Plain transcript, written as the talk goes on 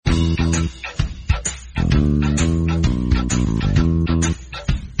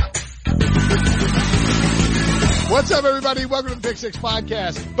What's up, everybody? Welcome to the Pick Six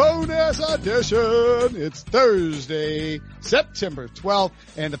Podcast, bonus edition. It's Thursday, September 12th,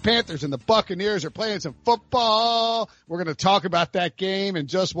 and the Panthers and the Buccaneers are playing some football. We're going to talk about that game in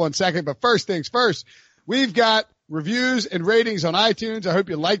just 1 second, but first things first, we've got reviews and ratings on iTunes. I hope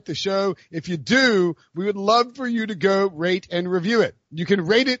you like the show. If you do, we would love for you to go rate and review it. You can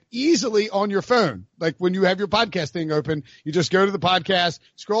rate it easily on your phone. Like when you have your podcast thing open, you just go to the podcast,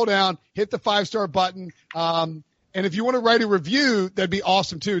 scroll down, hit the 5-star button. And if you want to write a review, that'd be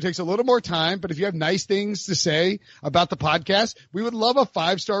awesome too. It takes a little more time, but if you have nice things to say about the podcast, we would love a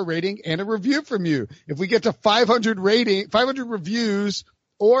 5-star rating and a review from you. If we get to 500 reviews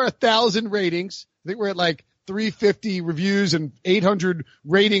or 1,000 ratings, I think we're at like 350 reviews and 800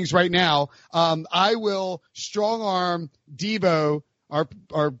 ratings right now. I will strong arm Debo, our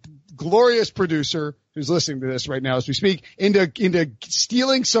glorious producer, who's listening to this right now as we speak, into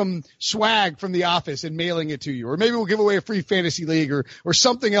stealing some swag from the office and mailing it to you. Or maybe we'll give away a free fantasy league or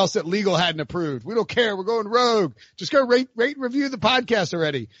something else that legal hadn't approved. We don't care. We're going rogue. Just go rate and review the podcast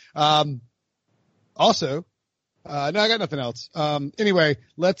already. Also, no, I got nothing else. Anyway,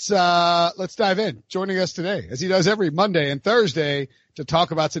 let's dive in. Joining us today, as he does every Monday and Thursday, to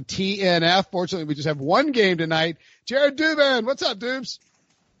talk about some TNF. Fortunately, we just have one game tonight. Jared Dubin. What's up, Dubes?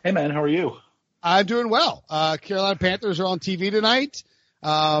 Hey, man. How are you? I'm doing well. Carolina Panthers are on TV tonight.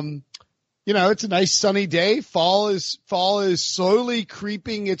 It's a nice sunny day. Fall is slowly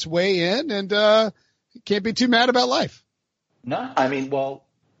creeping its way in, and can't be too mad about life. No, I mean, well,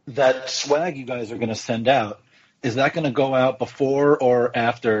 that swag you guys are going to send out, is that going to go out before or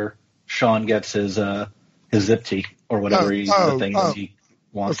after Sean gets his zip tee or whatever the thing that he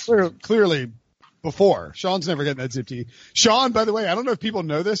wants? Clearly before. Sean's never getting that zip tee. Sean, by the way, I don't know if people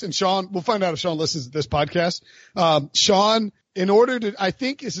know this, and Sean, we'll find out if Sean listens to this podcast. Sean, in order to, I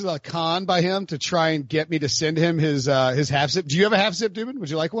think this is a con by him to try and get me to send him his half zip. Do you have a half zip, Dubin? Would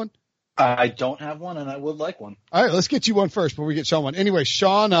you like one? I don't have one, and I would like one. All right, let's get you one first before we get Sean one. Anyway,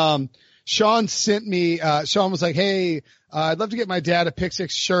 Sean sent me, Sean was like, hey, I'd love to get my dad a Pick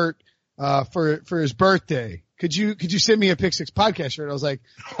Six shirt, for his birthday. Could you send me a Pick Six podcast shirt? I was like,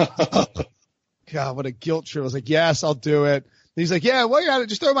 oh, God, what a guilt trip. I was like, yes, I'll do it. And he's like, yeah, well, yeah,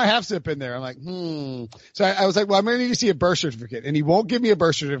 just throw my half zip in there. I'm like, So I was like, well, I'm going to need to see a birth certificate. And he won't give me a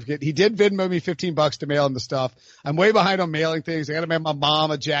birth certificate. He did Venmo me $15 to mail him the stuff. I'm way behind on mailing things. I got to mail my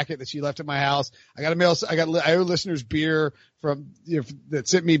mom a jacket that she left at my house. I owe listeners beer that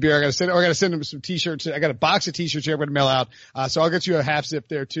sent me beer. I got to send them some t-shirts. I got a box of t-shirts here I'm going to mail out. So I'll get you a half zip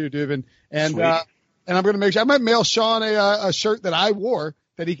there too, Dubin. And I'm going to make sure I might mail Sean a shirt that I wore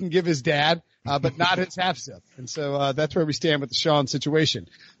that he can give his dad. But not his half zip. And so, that's where we stand with the Sean situation.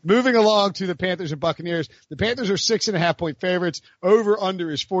 Moving along to the Panthers and Buccaneers. The Panthers are 6.5 point favorites. Over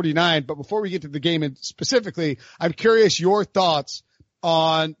under is 49. But before we get to the game and specifically, I'm curious your thoughts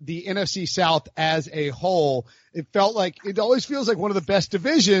on the NFC South as a whole. It always feels like one of the best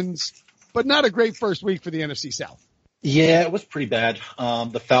divisions, but not a great first week for the NFC South. Yeah, it was pretty bad.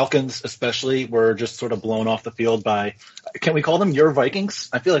 The Falcons especially were just sort of blown off the field by, can we call them your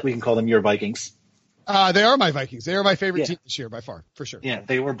Vikings? I feel like we can call them your Vikings. They are my Vikings. They are my favorite team this year by far, for sure. Yeah,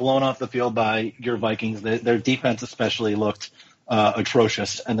 they were blown off the field by your Vikings. Their defense especially looked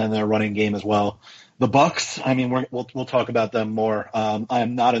atrocious, and then their running game as well. The Bucs, I mean, we'll talk about them more. I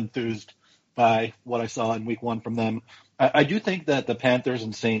am not enthused by what I saw in week one from them. I do think that the Panthers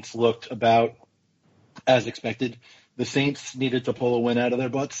and Saints looked about as expected. The Saints needed to pull a win out of their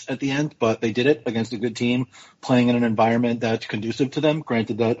butts at the end, but they did it against a good team, playing in an environment that's conducive to them.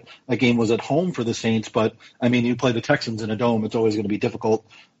 Granted that game was at home for the Saints, but, I mean, you play the Texans in a dome, it's always going to be difficult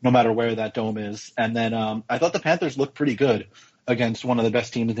no matter where that dome is. And then I thought the Panthers looked pretty good against one of the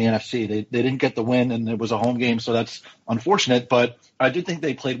best teams in the NFC. They didn't get the win, and it was a home game, so that's unfortunate. But I do think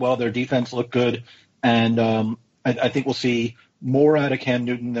they played well. Their defense looked good, and I think we'll see more out of Cam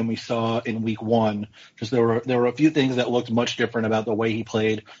Newton than we saw in week one. Just there were a few things that looked much different about the way he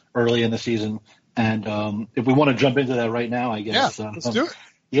played early in the season. And if we want to jump into that right now, I guess. Yeah, let's do it.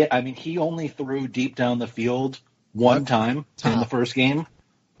 Yeah, I mean, he only threw deep down the field one time in the first game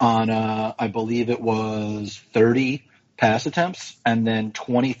on, I believe it was 30 pass attempts, and then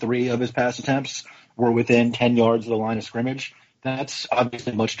 23 of his pass attempts were within 10 yards of the line of scrimmage. That's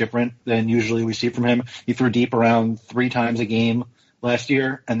obviously much different than usually we see from him. He threw deep around 3 times a game last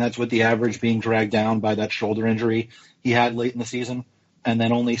year, and that's with the average being dragged down by that shoulder injury he had late in the season. And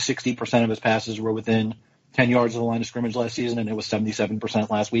then only 60% of his passes were within 10 yards of the line of scrimmage last season, and it was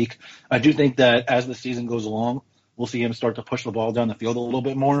 77% last week. I do think that as the season goes along, we'll see him start to push the ball down the field a little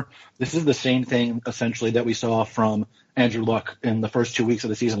bit more. This is the same thing, essentially, that we saw from Andrew Luck in the first 2 weeks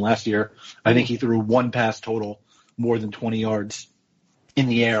of the season last year. I think he threw 1 pass total more than 20 yards in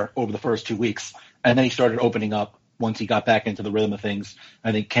the air over the first 2 weeks. And then he started opening up once he got back into the rhythm of things.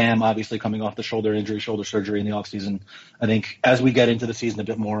 I think Cam, obviously coming off the shoulder surgery in the offseason, I think as we get into the season a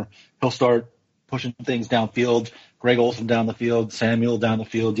bit more, he'll start pushing things downfield, Greg Olsen down the field, Samuel down the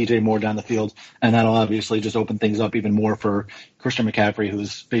field, DJ Moore down the field, and that'll obviously just open things up even more for Christian McCaffrey,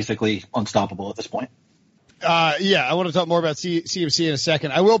 who's basically unstoppable at this point. Yeah, I want to talk more about CMC in a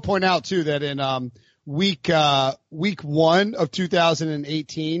second. I will point out too that in week 1 of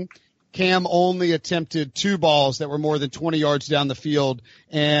 2018, Cam only attempted 2 balls that were more than 20 yards down the field,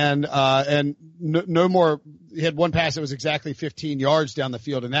 and no more. He had 1 pass that was exactly 15 yards down the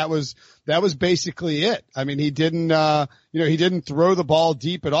field, and that was basically it. I mean, he didn't throw the ball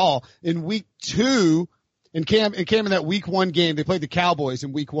deep at all. In week 2, and Cam in that week 1 game, they played the Cowboys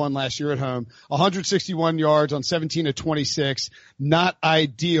in week 1 last year at home, 161 yards on 17 of 26, not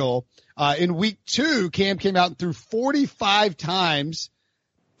ideal. In week 2, Cam came out and threw 45 times,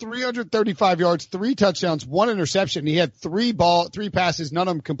 335 yards, 3 touchdowns, 1 interception. He had 3 passes, none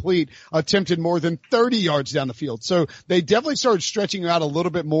of them complete, attempted more than 30 yards down the field. So they definitely started stretching out a little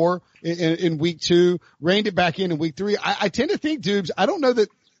bit more in week 2, reined it back in week 3. I tend to think, Dubes,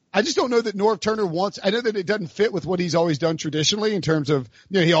 I just don't know that Norv Turner I know that it doesn't fit with what he's always done traditionally in terms of,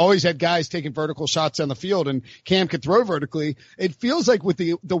 he always had guys taking vertical shots down the field and Cam could throw vertically. It feels like with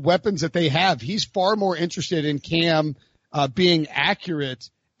the weapons that they have, he's far more interested in Cam, being accurate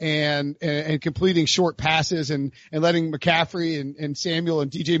and completing short passes and letting McCaffrey and Samuel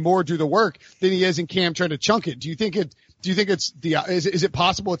and DJ Moore do the work than he is in Cam trying to chunk it. Do you think it's is it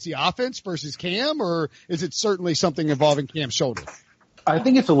possible it's the offense versus Cam, or is it certainly something involving Cam's shoulder? I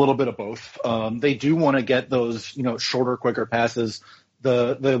think it's a little bit of both. They do want to get those, shorter, quicker passes.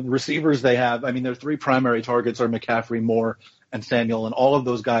 The receivers they have, I mean, their 3 primary targets are McCaffrey, Moore, and Samuel, and all of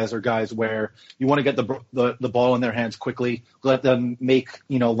those guys are guys where you want to get the ball in their hands quickly, let them make,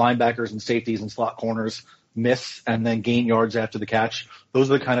 linebackers and safeties and slot corners miss and then gain yards after the catch. Those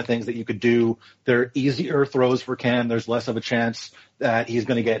are the kind of things that you could do. They're easier throws for Cam. There's less of a chance that he's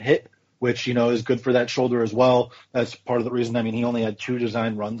going to get hit, which, is good for that shoulder as well. That's part of the reason. I mean, he only had 2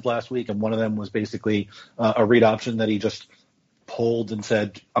 design runs last week, and one of them was basically a read option that he just pulled and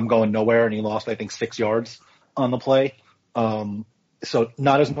said, I'm going nowhere, and he lost, I think, 6 yards on the play. So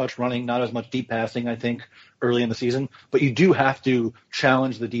not as much running, not as much deep passing, I think, early in the season. But you do have to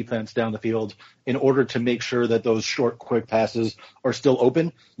challenge the defense down the field in order to make sure that those short, quick passes are still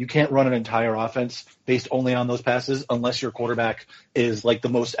open. You can't run an entire offense based only on those passes unless your quarterback is like the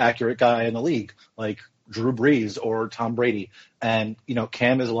most accurate guy in the league, like Drew Brees or Tom Brady. And,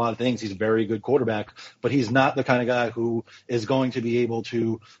 Cam is a lot of things. He's a very good quarterback, but he's not the kind of guy who is going to be able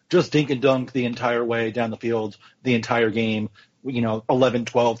to just dink and dunk the entire way down the field, the entire game, 11,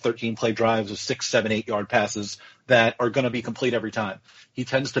 12, 13 play drives of 6, 7, 8 yard passes that are going to be complete every time. He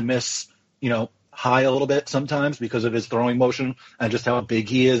tends to miss, high a little bit sometimes because of his throwing motion and just how big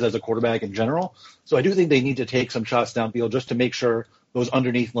he is as a quarterback in general. So I do think they need to take some shots downfield just to make sure those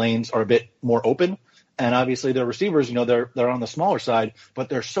underneath lanes are a bit more open. And obviously their receivers, they're on the smaller side, but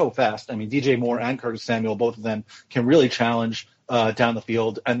they're so fast. I mean, DJ Moore and Curtis Samuel, both of them can really challenge down the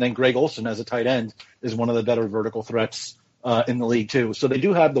field. And then Greg Olsen as a tight end is one of the better vertical threats in the league too. So they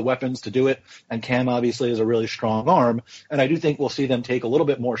do have the weapons to do it. And Cam obviously is a really strong arm. And I do think we'll see them take a little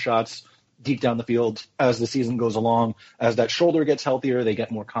bit more shots deep down the field as the season goes along. As that shoulder gets healthier, they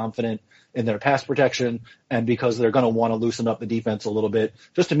get more confident in their pass protection, and because they're going to want to loosen up the defense a little bit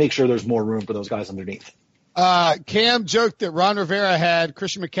just to make sure there's more room for those guys underneath. Cam joked that Ron Rivera had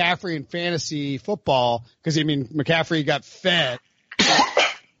Christian McCaffrey in fantasy football because, McCaffrey got fed.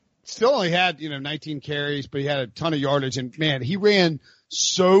 Still only had, 19 carries, but he had a ton of yardage, and man, he ran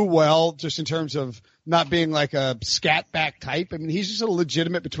so well just in terms of not being like a scat back type. I mean, he's just a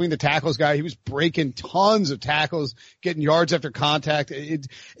legitimate between the tackles guy. He was breaking tons of tackles, getting yards after contact.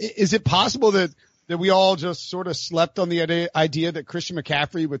 Is it possible that we all just sort of slept on the idea that Christian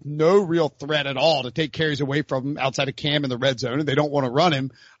McCaffrey, with no real threat at all to take carries away from him outside of Cam in the red zone, and they don't want to run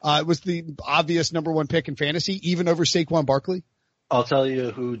him, was the obvious number 1 pick in fantasy, even over Saquon Barkley? I'll tell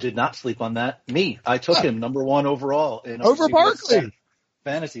you who did not sleep on that. Me. I took him number 1 overall in over Barkley.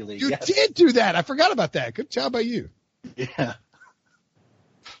 Fantasy league. You did do that. I forgot about that. Good job by you. Yeah.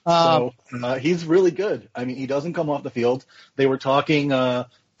 So he's really good. I mean, he doesn't come off the field. They were talking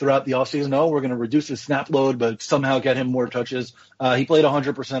throughout the offseason, we're going to reduce his snap load, but somehow get him more touches. He played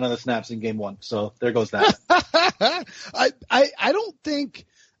 100% of the snaps in game 1. So there goes that. I don't think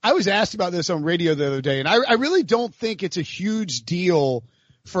 – I was asked about this on radio the other day, and I really don't think it's a huge deal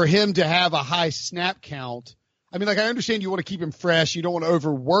for him to have a high snap count. I mean, like, I understand you want to keep him fresh. You don't want to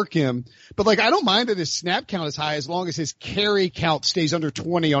overwork him, but like, I don't mind that his snap count is high as long as his carry count stays under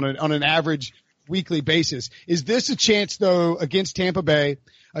 20 on an average weekly basis. Is this a chance though against Tampa Bay,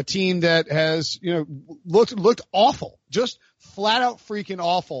 a team that has, looked awful, just flat out freaking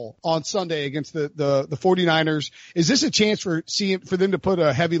awful on Sunday against the 49ers? Is this a chance for them to put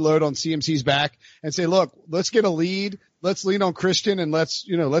a heavy load on CMC's back and say, look, let's get a lead. Let's lean on Christian and let's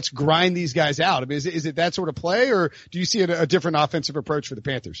grind these guys out. I mean, is it that sort of play, or do you see a different offensive approach for the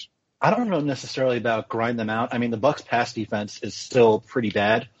Panthers? I don't know necessarily about grind them out. I mean, the Bucs pass defense is still pretty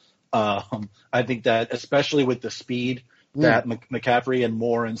bad. I think that especially with the speed that McCaffrey and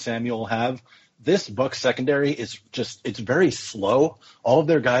Moore and Samuel have, this Bucs secondary is it's very slow. All of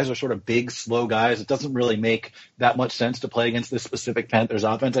their guys are sort of big, slow guys. It doesn't really make that much sense to play against this specific Panthers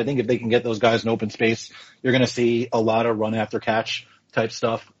offense. I think if they can get those guys in open space, you're going to see a lot of run after catch type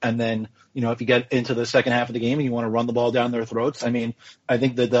stuff. And then, if you get into the second half of the game and you want to run the ball down their throats, I mean, I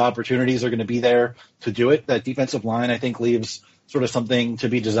think that the opportunities are going to be there to do it. That defensive line, I think, leaves sort of something to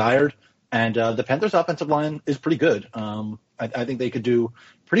be desired. And the Panthers offensive line is pretty good. I think they could do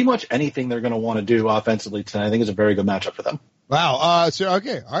pretty much anything they're going to want to do offensively tonight. I think it's a very good matchup for them. Wow.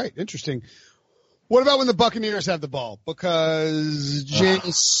 Okay. All right. Interesting. What about when the Buccaneers have the ball? Because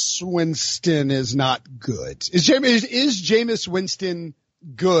Jameis Winston is not good. Is Jameis Winston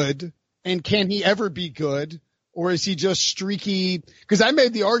good? And can he ever be good? Or is he just streaky? Because I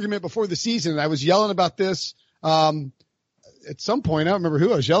made the argument before the season, and I was yelling about this at some point. I don't remember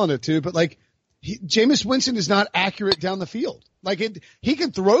who I was yelling it to, but like, Jameis Winston is not accurate down the field. Like, he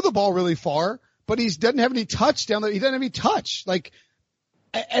can throw the ball really far, but he doesn't have any touch down there. He doesn't have any touch. Like,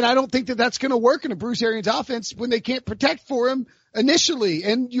 and I don't think that that's going to work in a Bruce Arians offense when they can't protect for him initially.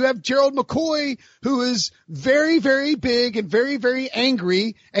 And you have Gerald McCoy, who is very, very big and very, very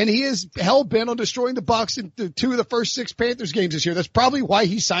angry, and he is hell-bent on destroying the Bucs in two of the first 6 Panthers games this year. That's probably why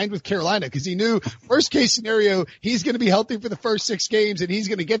he signed with Carolina, because he knew worst-case scenario, he's going to be healthy for the first 6 games, and he's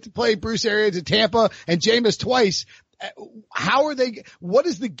going to get to play Bruce Arians in Tampa and Jameis twice. What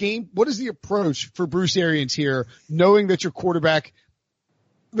is the game? What is the approach for Bruce Arians here, knowing that your quarterback –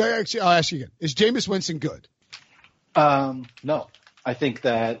 actually, I'll ask you again. Is Jameis Winston good? No. I think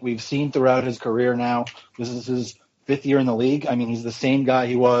that we've seen throughout his career now, this is his 5th year in the league. I mean, he's the same guy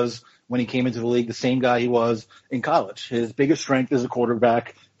he was when he came into the league, the same guy he was in college. His biggest strength as a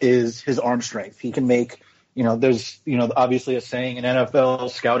quarterback is his arm strength. He can make, there's, obviously a saying in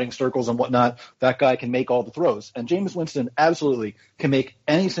NFL scouting circles and whatnot, that guy can make all the throws. And Jameis Winston absolutely can make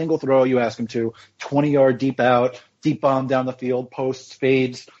any single throw you ask him to, 20-yard deep out, deep bomb down the field, posts,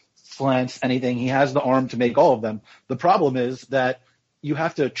 fades, slants, anything. He has the arm to make all of them. The problem is that you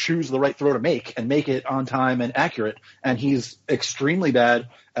have to choose the right throw to make and make it on time and accurate. And he's extremely bad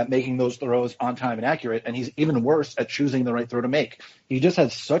at making those throws on time and accurate. And he's even worse at choosing the right throw to make. He just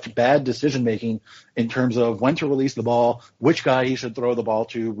has such bad decision making in terms of when to release the ball, which guy he should throw the ball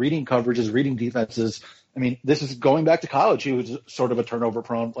to, reading coverages, reading defenses. I mean, this is going back to college. He was sort of a turnover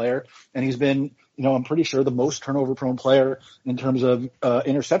prone player, and he's been, I'm pretty sure the most turnover prone player in terms of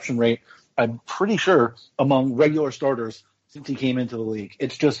interception rate. I'm pretty sure among regular starters since he came into the league.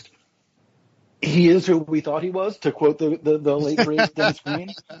 It's just, he is who we thought he was, to quote the late great Dennis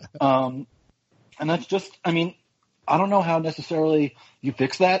Green. And that's just, I mean, I don't know how necessarily you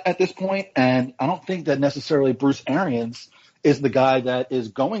fix that at this point, and I don't think that necessarily Bruce Arians is the guy that is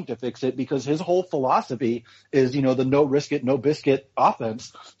going to fix it, because his whole philosophy is, the no risk it, no biscuit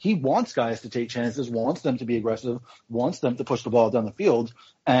offense. He wants guys to take chances, wants them to be aggressive, wants them to push the ball down the field.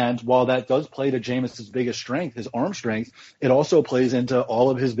 And while that does play to Jameis's biggest strength, his arm strength, it also plays into all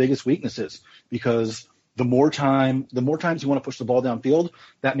of his biggest weaknesses, because the more times you want to push the ball downfield,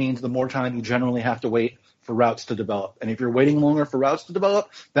 that means the more time you generally have to wait for routes to develop. And if you're waiting longer for routes to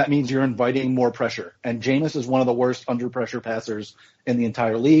develop, that means you're inviting more pressure. And Jameis is one of the worst under pressure passers in the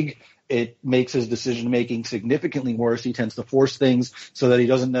entire league. It makes his decision-making significantly worse. He tends to force things so that he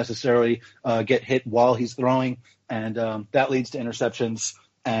doesn't necessarily get hit while he's throwing, and that leads to interceptions.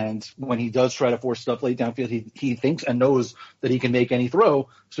 And when he does try to force stuff late downfield, he thinks and knows that he can make any throw,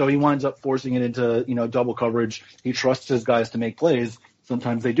 so he winds up forcing it into double coverage. He trusts his guys to make plays.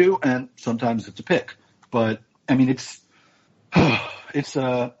 Sometimes they do, and sometimes it's a pick. But I mean, I'm not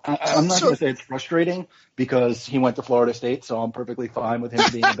going to say it's frustrating, because he went to Florida State, so I'm perfectly fine with him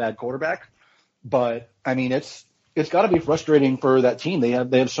being a bad quarterback. But I mean, it's got to be frustrating for that team. They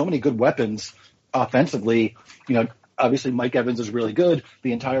have so many good weapons offensively. Obviously Mike Evans is really good.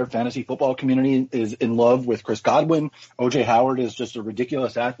 The entire fantasy football community is in love with Chris Godwin. O.J. Howard is just a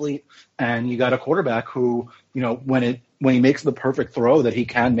ridiculous athlete. And you got a quarterback who, when when he makes the perfect throw that he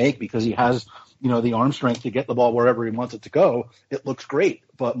can make because he has, the arm strength to get the ball wherever he wants it to go, it looks great.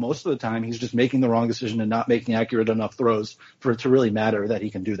 But most of the time he's just making the wrong decision and not making accurate enough throws for it to really matter that he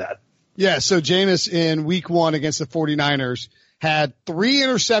can do that. Yeah. So Jameis in week 1 against the 49ers had 3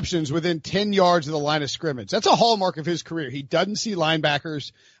 interceptions within 10 yards of the line of scrimmage. That's a hallmark of his career. He doesn't see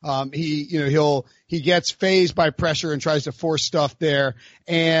linebackers. He gets phased by pressure and tries to force stuff there.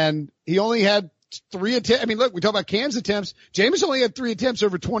 And he only had 3 attempts. I mean, look, we talk about Cam's attempts. Jameis only had 3 attempts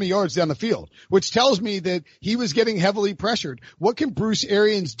over 20 yards down the field, which tells me that he was getting heavily pressured. What can Bruce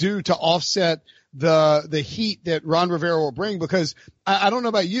Arians do to offset the heat that Ron Rivera will bring? Because I don't know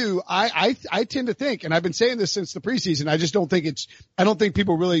about you. I tend to think, and I've been saying this since the preseason, I don't think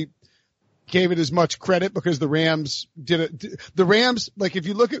people really gave it as much credit because the Rams did it. The Rams, like if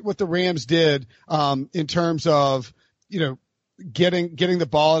you look at what the Rams did, in terms of, getting the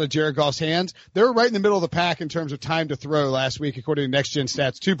ball out of Jared Goff's hands, they were right in the middle of the pack in terms of time to throw last week, according to Next Gen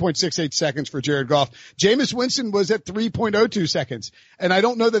Stats, 2.68 seconds for Jared Goff. Jameis Winston was at 3.02 seconds. And I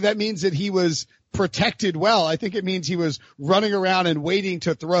don't know that means that he was protected well. I think it means he was running around and waiting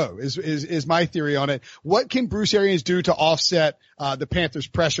to throw is my theory on it. What can Bruce Arians do to offset, the Panthers'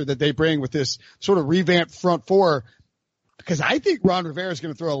 pressure that they bring with this sort of revamped front four? Because I think Ron Rivera is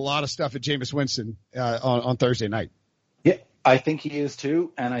going to throw a lot of stuff at Jameis Winston, on Thursday night. Yeah, I think he is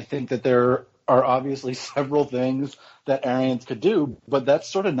too, and I think that there are obviously several things that Arians could do, but that's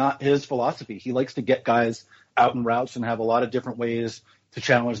sort of not his philosophy. He likes to get guys out in routes and have a lot of different ways to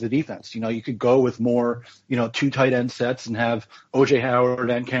challenge the defense. You could go with more, 2 tight end sets and have O.J. Howard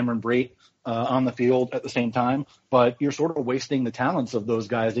and Cameron Brate on the field at the same time, but you're sort of wasting the talents of those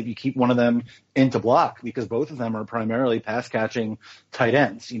guys if you keep one of them into block, because both of them are primarily pass catching tight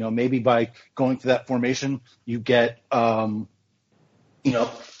ends. Maybe by going to that formation, you get,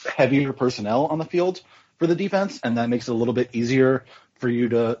 heavier personnel on the field for the defense, and that makes it a little bit easier for you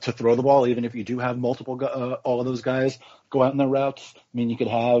to throw the ball, even if you do have multiple, all of those guys go out in their routes. I mean, you could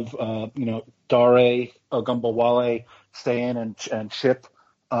have, Dare Ogunbowale stay in and chip,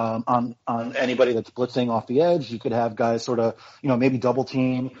 on anybody that's blitzing off the edge. You could have guys sort of, maybe double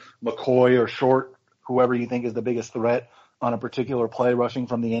team McCoy or Short, whoever you think is the biggest threat on a particular play, rushing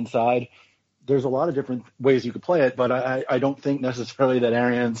from the inside. There's a lot of different ways you could play it, but I don't think necessarily that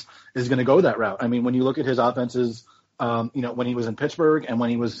Arians is going to go that route. I mean, when you look at his offenses, when he was in Pittsburgh and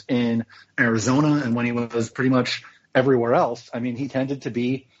when he was in Arizona and when he was pretty much everywhere else, I mean, he tended to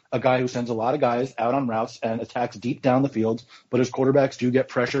be a guy who sends a lot of guys out on routes and attacks deep down the field, but his quarterbacks do get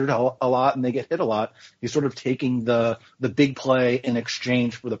pressured a lot and they get hit a lot. He's sort of taking the big play in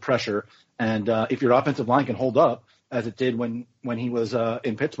exchange for the pressure. And if your offensive line can hold up, as it did when he was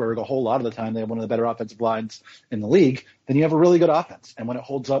in Pittsburgh, a whole lot of the time they have one of the better offensive lines in the league, then you have a really good offense. And when it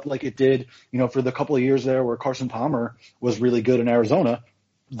holds up like it did, for the couple of years there where Carson Palmer was really good in Arizona,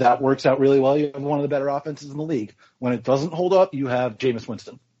 that works out really well. You have one of the better offenses in the league. When it doesn't hold up, you have Jameis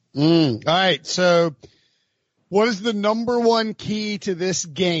Winston. All right. So what is the number one key to this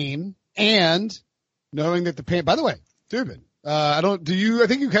game? And knowing that by the way, Dubin, I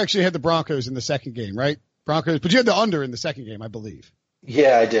think you actually had the Broncos in the second game, right? Broncos, but you had the under in the second game, I believe.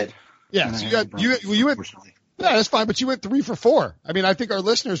 Yeah, I did. Yeah. So you went, yeah, that's fine, but you went 3 for 4. I mean, I think our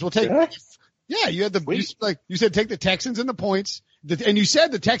listeners will take, yeah, you had you said take the Texans and the points. And you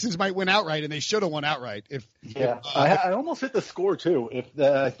said the Texans might win outright, and they should have won outright. I almost hit the score too.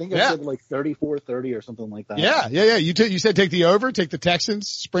 I think I said like 34-30 or something like that. Yeah. You said take the over, take the Texans,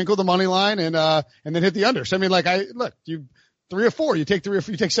 sprinkle the money line, and then hit the under. So I mean, you 3 or 4, you take 3 or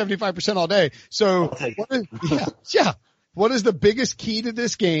 4, you take 75% all day. So what is the biggest key to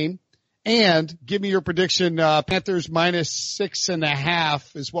this game? And give me your prediction. Panthers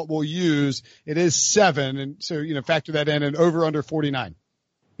 -6.5 is what we'll use. It is 7. And so, factor that in, and over under 49.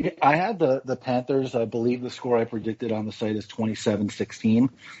 Yeah, I had the Panthers. I believe the score I predicted on the site is 27-16.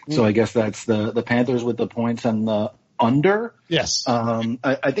 So I guess that's the Panthers with the points and the under. Yes.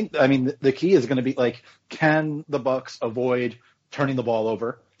 I think, the key is going to be can the Bucs avoid turning the ball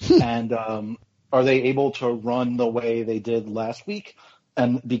over? And, are they able to run the way they did last week?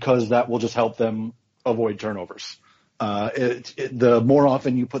 And because that will just help them avoid turnovers. The more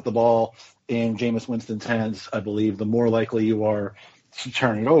often you put the ball in Jameis Winston's hands, I believe, the more likely you are to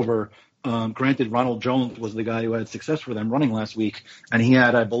turn it over. Granted, Ronald Jones was the guy who had success for them running last week, and he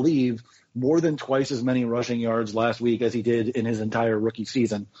had, I believe, more than twice as many rushing yards last week as he did in his entire rookie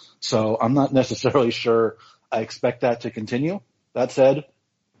season. So I'm not necessarily sure I expect that to continue. That said,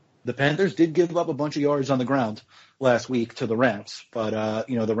 the Panthers did give up a bunch of yards on the ground last week to the Rams, but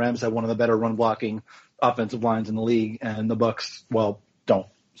the Rams have one of the better run blocking offensive lines in the league, and the Bucs, don't.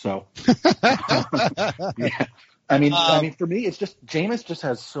 So, yeah. I mean, for me, it's just Jameis just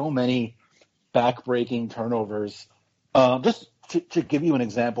has so many back-breaking turnovers. Just to give you an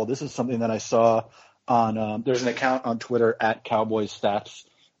example, this is something that I saw on there's an account on Twitter at Cowboys Stats,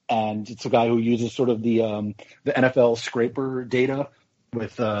 and it's a guy who uses sort of the NFL scraper data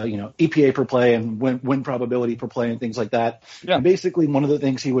with EPA per play and win probability per play and things like that. Yeah. And basically, one of the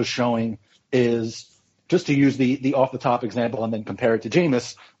things he was showing is, just to use the off the top example and then compare it to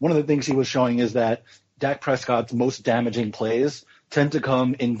Jameis, one of the things he was showing is that Dak Prescott's most damaging plays tend to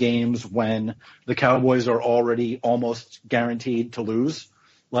come in games when the Cowboys are already almost guaranteed to lose.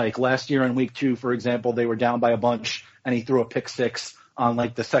 Like last year in week 2, for example, they were down by a bunch and he threw a pick six on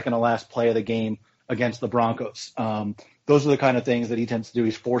like the second to last play of the game against the Broncos. Those are the kind of things that he tends to do.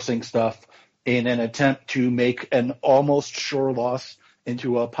 He's forcing stuff in an attempt to make an almost sure loss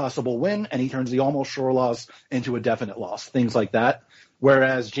into a possible win, and he turns the almost sure loss into a definite loss, things like that.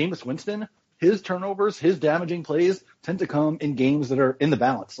 Whereas Jameis Winston, his turnovers, his damaging plays tend to come in games that are in the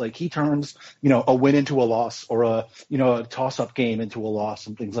balance. Like he turns, a win into a loss, or a toss-up game into a loss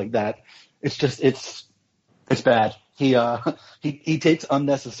and things like that. It's just, it's bad. He takes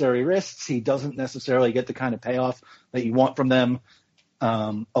unnecessary risks. He doesn't necessarily get the kind of payoff that you want from them.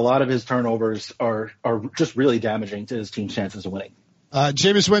 A lot of his turnovers are just really damaging to his team's chances of winning.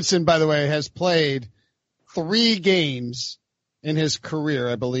 Jameis Winston, by the way, has played 3 games in his career,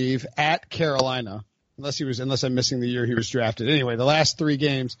 I believe, at Carolina, unless I'm missing the year he was drafted. Anyway, the last 3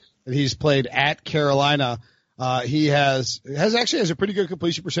 games that he's played at Carolina, he has a pretty good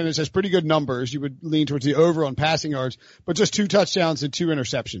completion percentage, has pretty good numbers. You would lean towards the over on passing yards, but just 2 touchdowns and 2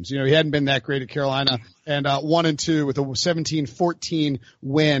 interceptions. He hadn't been that great at Carolina, and 1-2 with a 17-14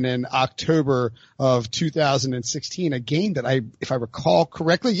 win in October of 2016, a game that if I recall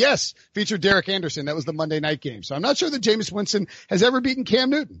correctly, yes, featured Derek Anderson. That was the Monday night game. So I'm not sure that Jameis Winston has ever beaten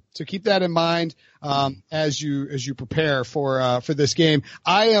Cam Newton. So keep that in mind, as you prepare for this game.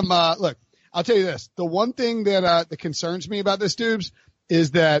 Look, I'll tell you this. The one thing that concerns me about this, Dubes,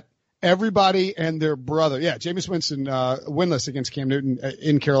 is that everybody and their brother, Jameis Winston, winless against Cam Newton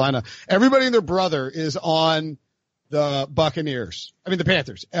in Carolina. Everybody and their brother is on the the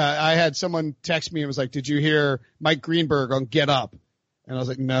Panthers. I had someone text me and was like, did you hear Mike Greenberg on Get Up? And I was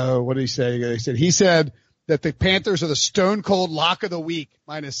like, no, what did he say? He said that the Panthers are the stone cold lock of the week,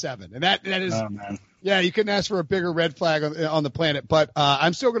 -7. And that is, oh, man. Yeah, you couldn't ask for a bigger red flag on the planet, but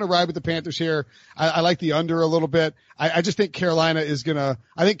I'm still going to ride with the Panthers here. I like the under a little bit. I just think Carolina is going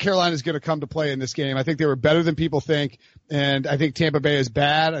to come to play in this game. I think they were better than people think, and I think Tampa Bay is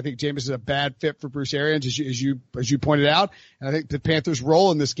bad. I think Jameis is a bad fit for Bruce Arians, as you pointed out, and I think the Panthers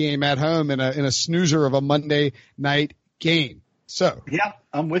roll in this game at home in a snoozer of a Monday night game. So yeah,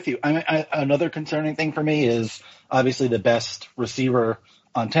 I'm with you. Another concerning thing for me is obviously the best receiver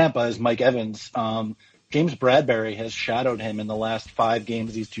on Tampa is Mike Evans. James Bradbury has shadowed him in the last 5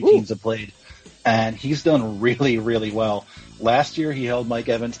 games these two teams have played, and he's done really, really well. Last year, he held Mike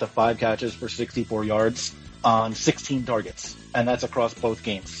Evans to 5 catches for 64 yards on 16 targets, and that's across both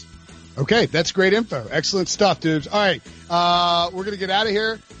games. Okay, that's great info. Excellent stuff, dudes. All right, we're going to get out of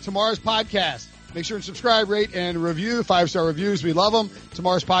here. Tomorrow's podcast. Make sure and subscribe, rate, and review. 5-star reviews. We love them.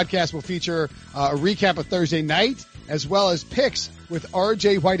 Tomorrow's podcast will feature a recap of Thursday night, as well as picks with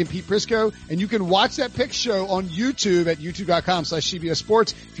RJ White and Pete Prisco. And you can watch that pick show on YouTube at youtube.com/CBS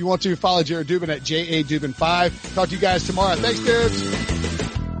Sports. If you want to, follow Jared Dubin at JADubin5. Talk to you guys tomorrow. Thanks, dudes.